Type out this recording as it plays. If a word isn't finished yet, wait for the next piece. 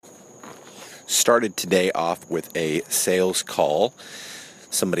Started today off with a sales call.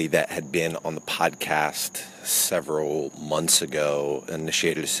 Somebody that had been on the podcast several months ago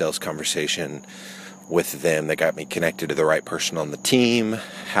initiated a sales conversation with them that got me connected to the right person on the team.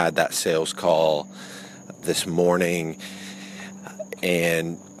 Had that sales call this morning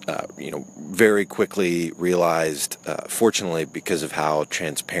and very quickly realized, fortunately, because of how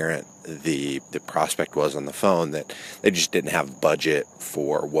transparent the prospect was on the phone, that they just didn't have budget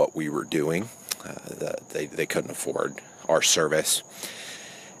for what we were doing. They couldn't afford our service.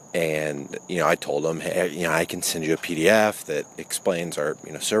 And, I told him, hey, I can send you a PDF that explains our,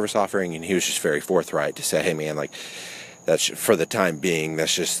 service offering. And he was just very forthright to say, hey, man, that's, for the time being,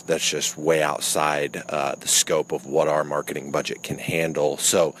 that's just way outside the scope of what our marketing budget can handle.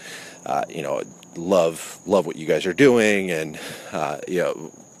 So, love what you guys are doing, and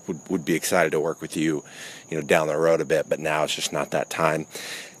would be excited to work with you, down the road a bit. But now it's just not that time.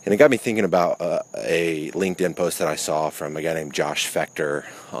 And it got me thinking about a LinkedIn post that I saw from a guy named Josh Fector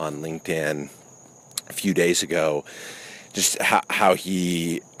on LinkedIn a few days ago. Just how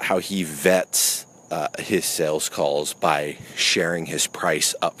he vets his sales calls by sharing his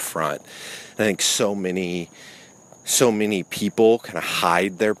price up front. And I think so many people kind of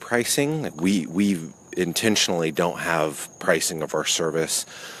hide their pricing. Like we intentionally don't have pricing of our service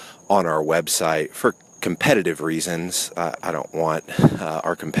on our website for competitive reasons. I don't want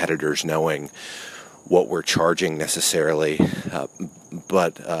our competitors knowing what we're charging necessarily,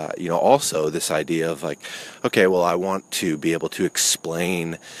 but also this idea of I want to be able to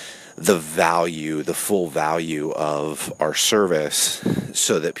explain the full value of our service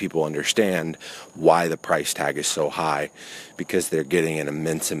so that people understand why the price tag is so high, because they're getting an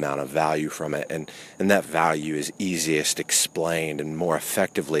immense amount of value from it. And that value is easiest explained and more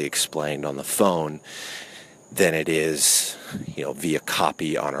effectively explained on the phone than it is, via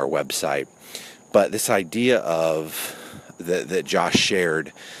copy on our website. But this idea of that Josh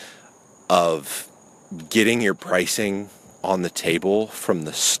shared of getting your pricing on the table from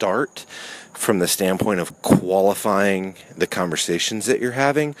the start, from the standpoint of qualifying the conversations that you're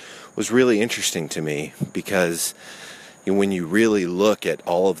having, was really interesting to me, because when you really look at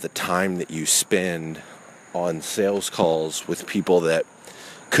all of the time that you spend on sales calls with people that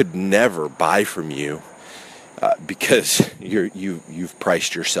could never buy from you because you've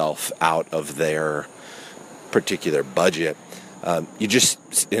priced yourself out of their particular budget, you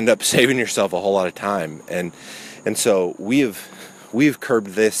just end up saving yourself a whole lot of time. And so we've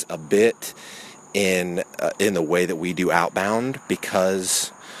curbed this a bit in the way that we do outbound,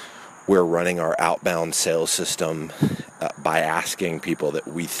 because we're running our outbound sales system by asking people that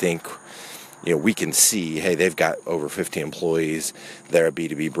we think, we can see, hey, they've got over 50 employees, they're a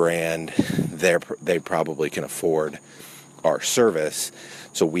B2B brand, they probably can afford our service.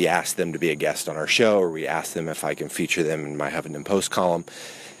 So we ask them to be a guest on our show, or we ask them if I can feature them in my Huffington Post column.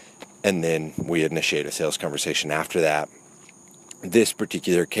 And then we initiate a sales conversation after that. This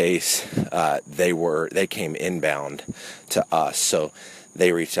particular case, they came inbound to us. So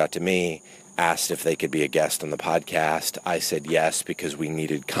they reached out to me, asked if they could be a guest on the podcast. I said yes, because we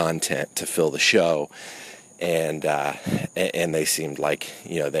needed content to fill the show. And they seemed like,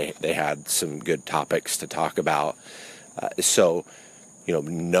 they had some good topics to talk about. So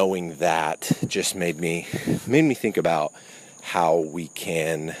knowing that just made me think about how we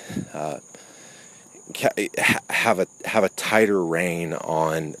can have a tighter rein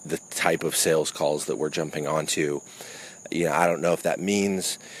on the type of sales calls that we're jumping onto. I don't know if that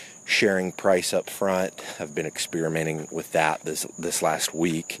means sharing price up front. I've been experimenting with that this last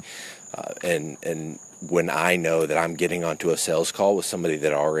week, and when I know that I'm getting onto a sales call with somebody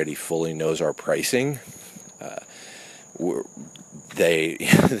that already fully knows our pricing,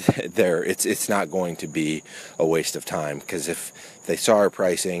 it's not going to be a waste of time, because if they saw our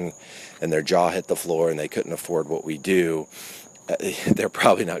pricing and their jaw hit the floor and they couldn't afford what we do, they're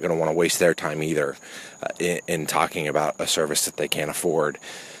probably not going to want to waste their time either in talking about a service that they can't afford.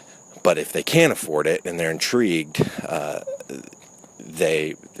 But if they can afford it and they're intrigued,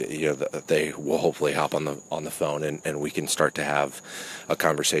 they will hopefully hop on the phone, and we can start to have a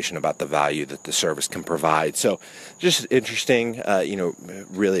conversation about the value that the service can provide. So just interesting,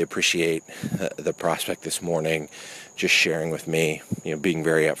 really appreciate the prospect this morning just sharing with me, being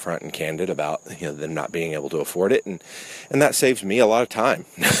very upfront and candid about, them not being able to afford it. And that saves me a lot of time.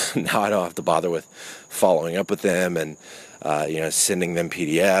 Now I don't have to bother with following up with them and, sending them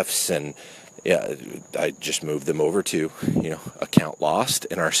PDFs, and I just moved them over to, account lost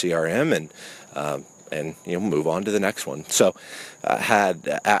in our CRM, and move on to the next one. So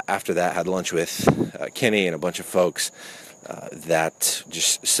after that, had lunch with Kenny and a bunch of folks that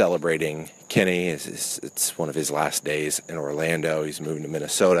just celebrating Kenny. It's one of his last days in Orlando. He's moving to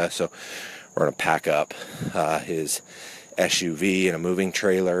Minnesota, so we're going to pack up his SUV and a moving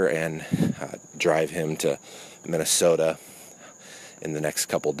trailer and drive him to Minnesota in the next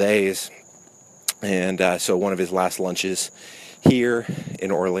couple days. And so one of his last lunches here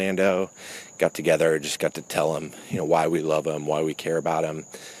in Orlando, got together, just got to tell him, why we love him, why we care about him.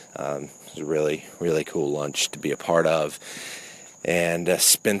 It was a really, really cool lunch to be a part of. And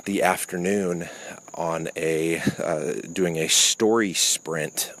spent the afternoon on doing a story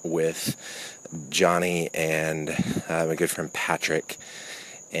sprint with Johnny and my good friend Patrick.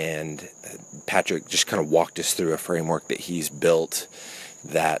 And Patrick just kind of walked us through a framework that he's built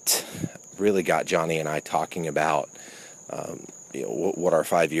that really got Johnny and I talking about what our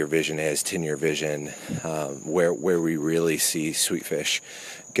 5-year vision is, 10-year vision, where we really see Sweetfish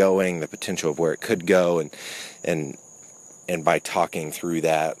going, the potential of where it could go, and by talking through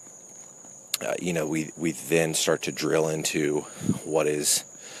that, we then start to drill into what is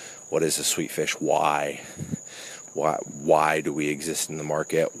a Sweetfish, why do we exist in the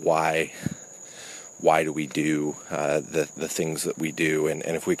market, why do we do the things that we do, and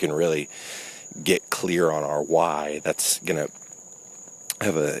if we can really get clear on our why, that's going to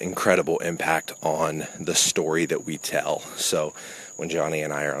have an incredible impact on the story that we tell. So when Johnny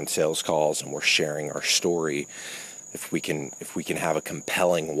and I are on sales calls and we're sharing our story, if we can have a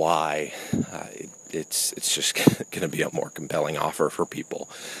compelling why, it's just going to be a more compelling offer for people.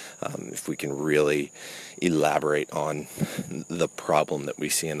 If we can really elaborate on the problem that we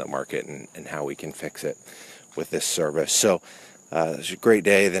see in the market and how we can fix it with this service. So it was a great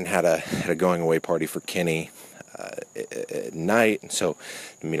day. Then had a going away party for Kenny at night, and so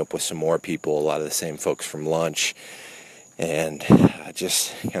meet up with some more people, a lot of the same folks from lunch, and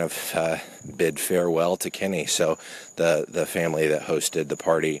just kind of bid farewell to Kenny. So the family that hosted the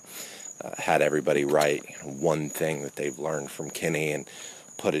party had everybody write one thing that they've learned from Kenny and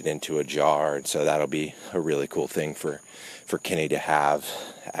put it into a jar, and so that'll be a really cool thing for Kenny to have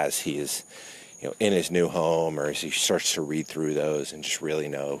as he is in his new home, or as he starts to read through those and just really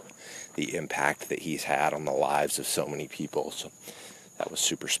know the impact that he's had on the lives of so many people. So that was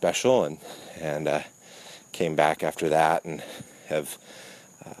super special, and came back after that and have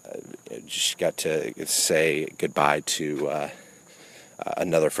just got to say goodbye to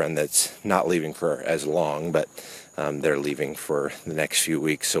another friend that's not leaving for as long, but they're leaving for the next few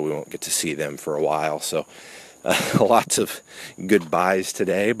weeks, so we won't get to see them for a while. So lots of goodbyes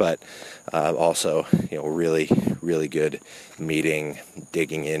today, but also really, really good meeting,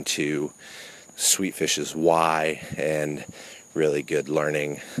 digging into Sweetfish's why, and really good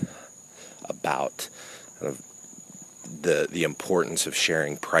learning about kind of the importance of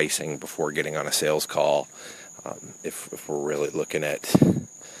sharing pricing before getting on a sales call. If we're really looking at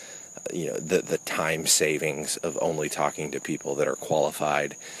the time savings of only talking to people that are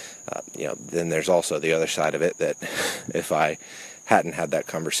qualified, then there's also the other side of it, that if I hadn't had that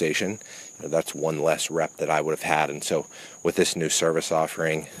conversation, that's one less rep that I would have had. And so with this new service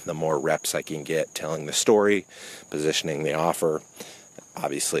offering, the more reps I can get telling the story, positioning the offer,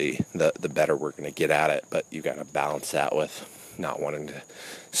 obviously the better we're going to get at it. But you got to balance that with not wanting to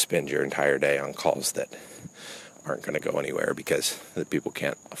spend your entire day on calls that aren't going to go anywhere because the people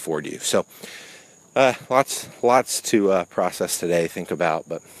can't afford you. So lots to process today, think about,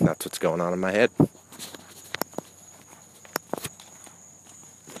 but that's what's going on in my head.